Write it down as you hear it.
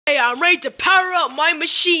Hey, I'm ready to power up my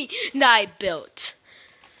machine that I built.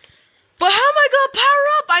 But how am I gonna power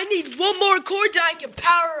up? I need one more cord that I can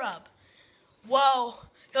power up. Well,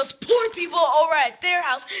 those poor people over at their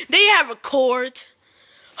house, they have a cord.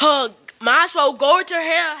 Might as well go to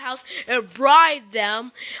their house and bribe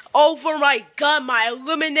them over my gun, my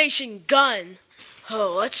illumination gun.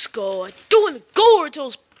 Let's go. Go over to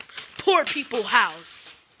those poor people's house.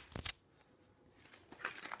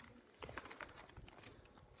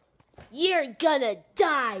 You're gonna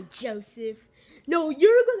die, Joseph. No,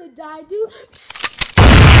 you're gonna die, dude.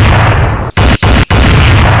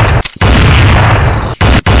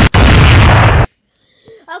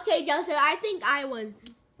 Okay, Joseph, I think I won.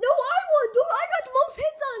 No, I won, dude. I got the most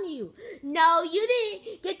hits on you. No, you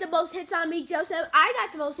didn't get the most hits on me, Joseph. I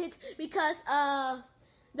got the most hits because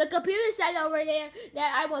the computer said over there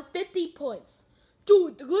that I won 50 points.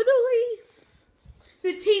 Dude, literally,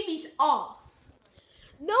 the TV's off.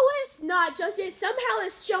 No, it's not, Joseph. Somehow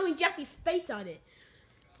it's showing Jeffy's face on it.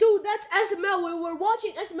 Dude, that's SML. We were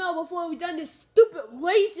watching SML before we done this stupid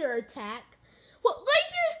laser attack. Well,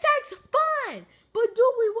 laser attacks fun. But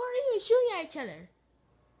dude, we weren't even shooting at each other.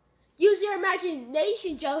 Use your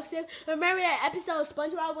imagination, Joseph. Remember that episode of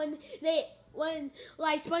SpongeBob when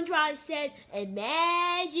SpongeBob said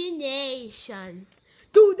imagination.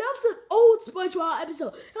 Dude, that was an old SpongeBob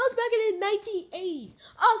episode. That was back in the 1980s.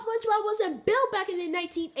 Oh, SpongeBob wasn't built back in the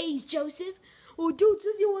 1980s, Joseph. Well, dude,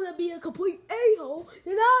 since you want to be a complete a-hole,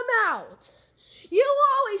 then I'm out. You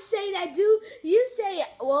always say that, dude. You say,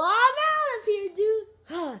 well, I'm out of here, dude.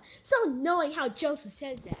 So annoying how Joseph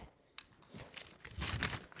said that.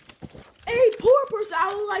 Hey, poor person,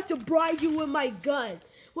 I would like to bribe you with my gun.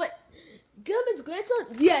 What? Gunman's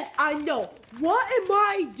grandson? Yes, I know. What am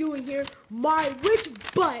I doing here? My rich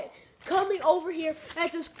butt coming over here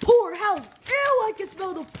at this poor house. Ew, I can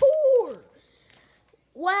smell the poor.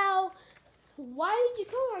 Well, why did you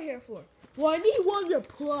come over here for? Well, I need one of your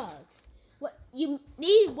plugs. What? You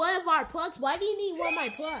need one of our plugs? Why do you need one of my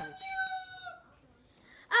plugs?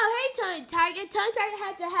 Oh, hey, Tony Tiger. Tony Tiger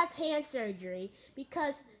had to have hand surgery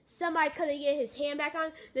because somebody couldn't get his hand back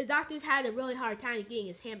on. The doctors had a really hard time getting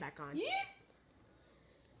his hand back on. Yeah.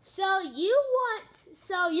 So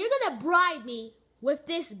you're gonna bribe me with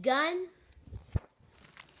this gun?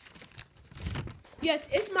 Yes,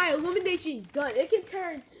 it's my illumination gun. It can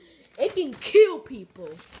kill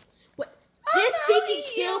people. What? This thing can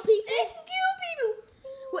kill people? It can kill people.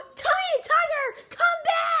 What? Tiny Tiger, come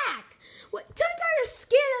back! What? Tiny Tiger's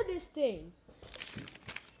scared of this thing.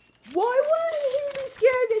 Why would he be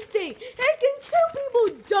scared of this thing? It can kill people,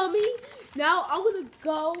 dummy. Now I'm gonna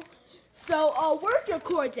go. So, where's your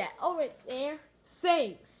cords at? Oh, right there.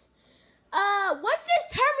 Thanks. What's this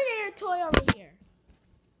Terminator toy over here?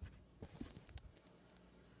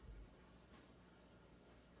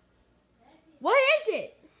 What is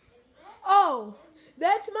it? Oh,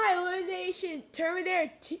 that's my Illumination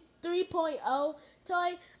Terminator 3.0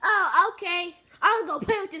 toy. Oh, okay. I'm gonna go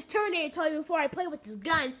play with this Terminator toy before I play with this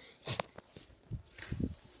gun.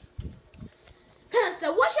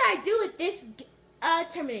 So what should I do with this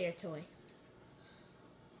Terminator toy?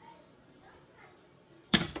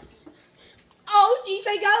 Oh, jeez,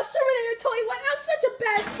 I got a Terminator toy. What? I'm such a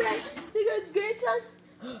bad friend. Think it's grandson?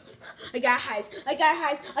 I gotta hide. I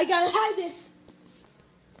gotta hide this.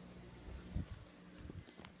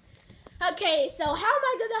 Okay, so how am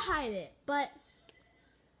I gonna hide it? But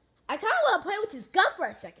I kind of want to play with this gun for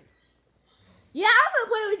a second. Yeah, I'm gonna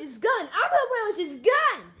play with this gun.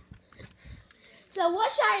 So what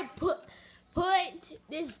should I put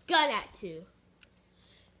this gun at to?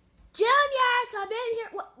 Junior, come in here.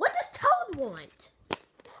 What does Toad want?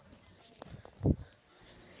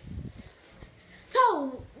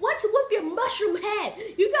 Toad, what's with your mushroom head?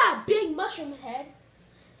 You got a big mushroom head.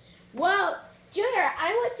 Well, Junior,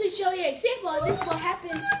 I want to show you an example of this will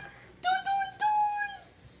happen.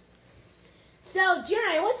 So, Junior,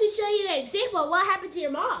 I want to show you an example of what happened to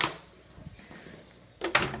your mom.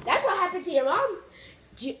 That's what happened to your mom,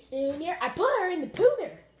 Junior. I put her in the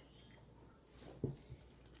pooter.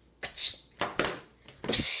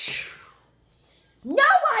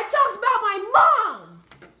 Nobody talks about my mom!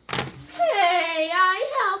 Hey, I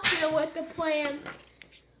helped you with the plan.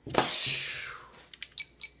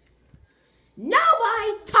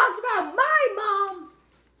 Nobody talks about my mom!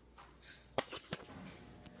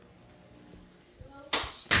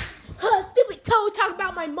 Stupid Toad talk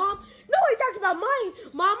about my mom. Nobody talks about my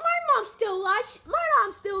mom. My mom's still alive. My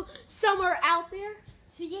mom's still somewhere out there.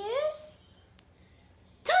 She is?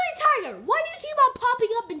 Tiny Tiger, why do you keep on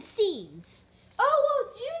popping up in scenes? Oh, well,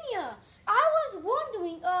 Junior, I was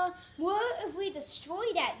wondering, what if we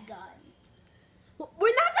destroy that gun?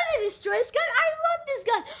 We're not destroy this gun. I love this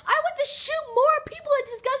gun. I want to shoot more people with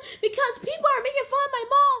this gun because people are making fun of my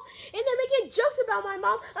mom and they're making jokes about my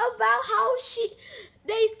mom about how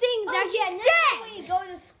they think that she's next dead. time when you go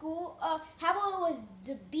to school, how about it was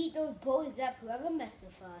to beat those bullies up, whoever messed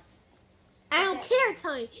with us. I don't care,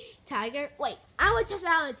 Tony Tiger. Wait, I want to test it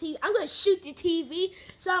out on TV. I'm going to shoot the TV.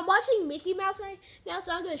 So I'm watching Mickey Mouse right now,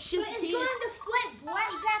 so I'm going to shoot But the it's TV. going to flip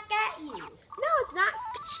right back at you. No, it's not.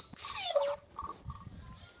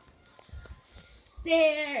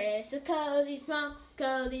 There is a Cody's mom,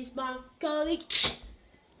 Cody's mom, Cody.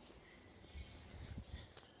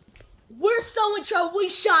 We're so in trouble. We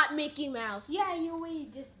shot Mickey Mouse. Yeah, we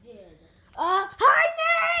just did. Hi,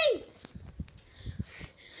 Nate!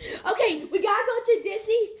 Okay, we gotta go to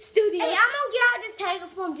Disney Studios. Hey, I'm gonna get out of this tiger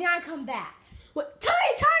form, then I come back. What?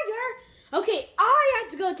 Tiny Tiger? Okay, I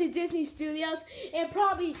have to go to Disney Studios and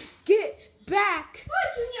probably get back. Oh,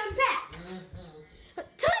 Junior, I'm back.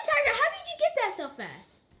 Tiny Tiger, how did you get that so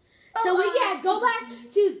fast? So we gotta go back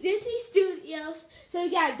to Disney Studios. So we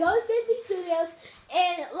gotta go to Disney Studios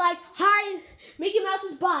and hide Mickey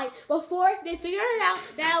Mouse's body before they figure it out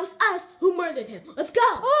that it was us who murdered him. Let's go.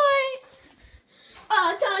 Hi.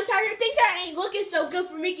 Tiny Tiger, things ain't looking so good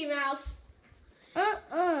for Mickey Mouse.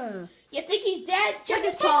 You think he's dead? Check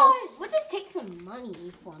his pulse. We'll just take some money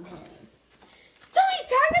from him. Tiny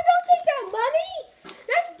Tiger, don't take that money.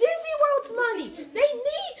 That's Disney World's money. They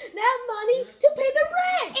need that money to pay the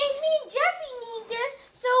rent. And me and Jeffy need this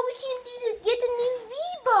so we can get the new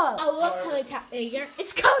V-Bucks. Oh, look, Tiny Tiger.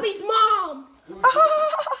 It's Cody's mom.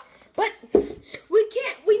 But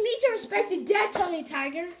we need to respect the dead, Tiny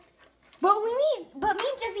Tiger. But me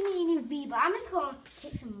and Jeffy need a new V-Bucks. I'm just gonna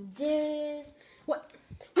take some of this. What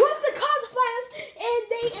if the cops find us and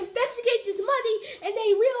they investigate this money and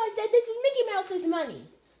they realize that this is Mickey Mouse's money?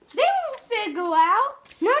 They won't figure out.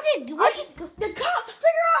 No, The cops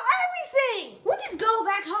figure out everything. We'll just go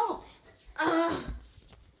back home.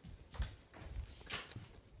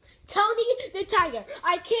 Tony the Tiger,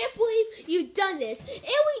 I can't believe you've done this. And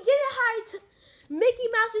we didn't hide Mickey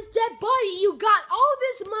Mouse's dead body. You got all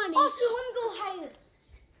this money. Oh, so let me go hide it.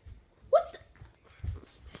 What the?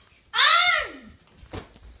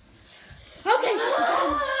 Okay, we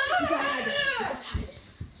gotta hide this. We gotta hide this.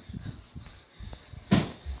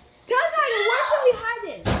 Tell Tiger, where should we hide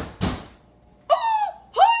this? Oh,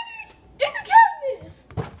 hide it in the cabinet.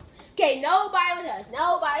 Okay, nobody with us.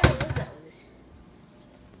 Nobody with us.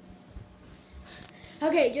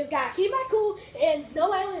 Okay, just gotta keep my cool and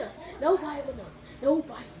nobody with us. Nobody with us.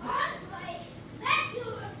 Nobody.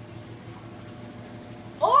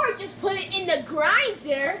 Or just put it in the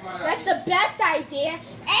grinder. That's the best idea.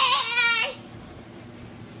 Hey!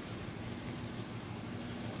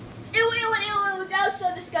 Ew, ew, ew, that was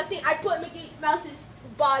so disgusting. I put Mickey Mouse's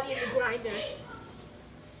body in the grinder.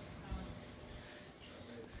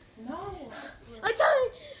 No. I'm telling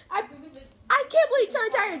you, I can't believe Tiny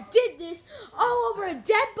Tiger did this all over a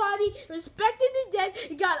dead body, respected the dead,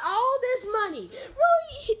 and got all this money.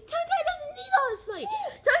 Really, Tiny Tiger doesn't need all this money.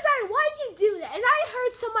 Tiny Tiger, why did you do that? And I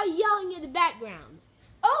heard somebody yelling in the background.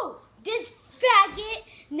 Oh, this faggot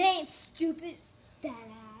named Stupid Fat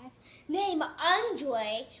Ass named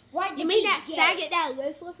Andre. Why You mean that faggot that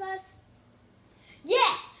lives with us?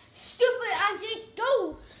 Yes, Stupid Andre,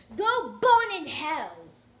 go born in hell.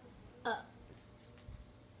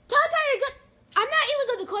 Tiny Tiger, I'm not even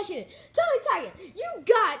going to question it. Tiny Tiger, you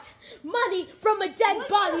got money from a dead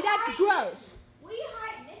body. That's gross. Will you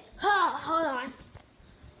hide it? Hold on.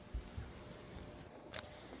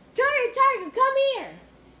 Tiny Tiger, come here.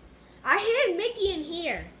 I hid Mickey in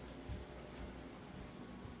here.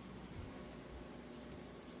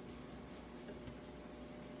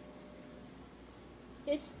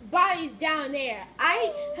 His body's down there.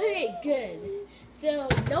 I hid it good. So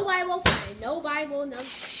nobody will find it. Nobody will know.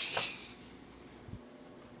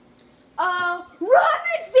 Run!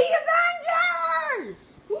 It's the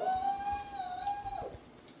Avengers!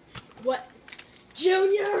 What?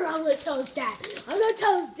 Junior, I'm gonna tell his dad. I'm gonna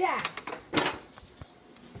tell his dad.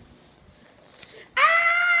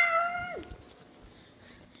 Ah!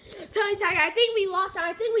 Tiny Tiger, I think we lost.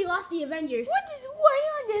 I think we lost the Avengers. What is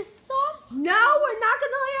weighing on this soft? No, we're not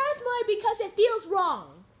gonna lay on this money because it feels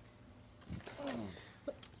wrong.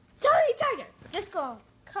 Tiny Tiger, Just go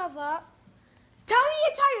cover up.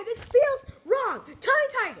 Tiny Tiger, this feels wrong. Tiny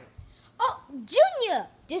Tiger. Oh, Junior,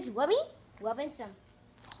 just rubbing some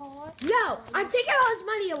hard. No, I'm taking all his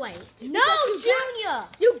money away. No, Because Junior.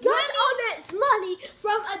 You got all this money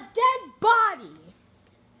from a dead body.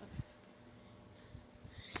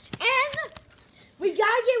 And we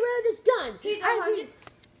gotta get rid of this gun. Here's the 100.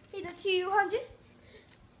 Here's the 200.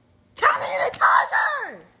 Tommy the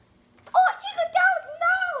Tiger!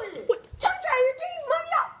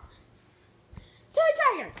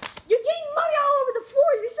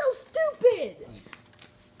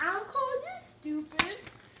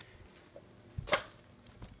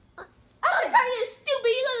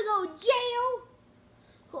 go to jail.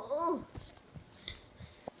 Oh.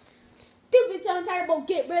 Stupid Tiger Tiger won't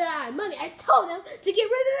get rid of that money. I told him to get rid of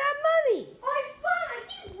that money. Alright, fine.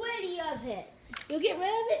 Get rid of it. You'll get rid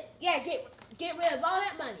of it? Yeah, get rid of all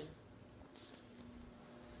that money.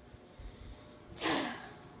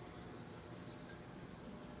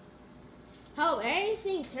 Hope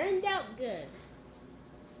everything turned out good.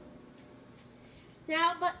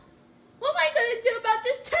 Now, but what am I going to do about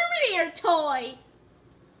this Terminator toy?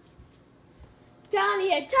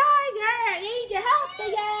 Johnny and Tiger, I need your help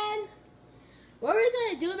again. What are we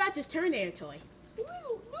going to do about this Terminator toy? Ew!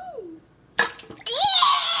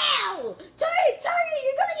 Tiger,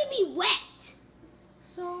 you're going to get me wet.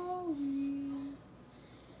 Sorry.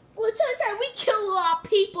 Well, Tiger, we killed a lot of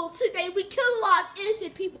people today. We killed a lot of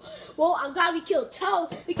innocent people. Well, I'm glad we killed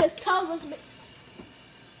Toad because Toad was...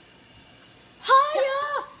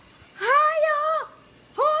 Higher! Higher!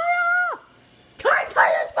 Higher! Tiger,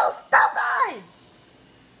 you're so stupid!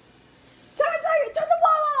 Tiger, turn the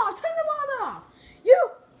wall off! Turn the wall off! You...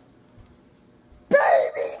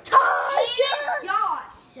 Baby Tiger! You're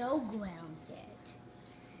so grounded.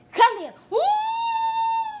 Come here. Woo!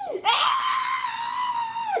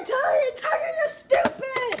 Tiger, you're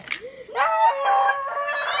stupid! Come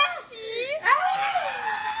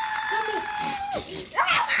here.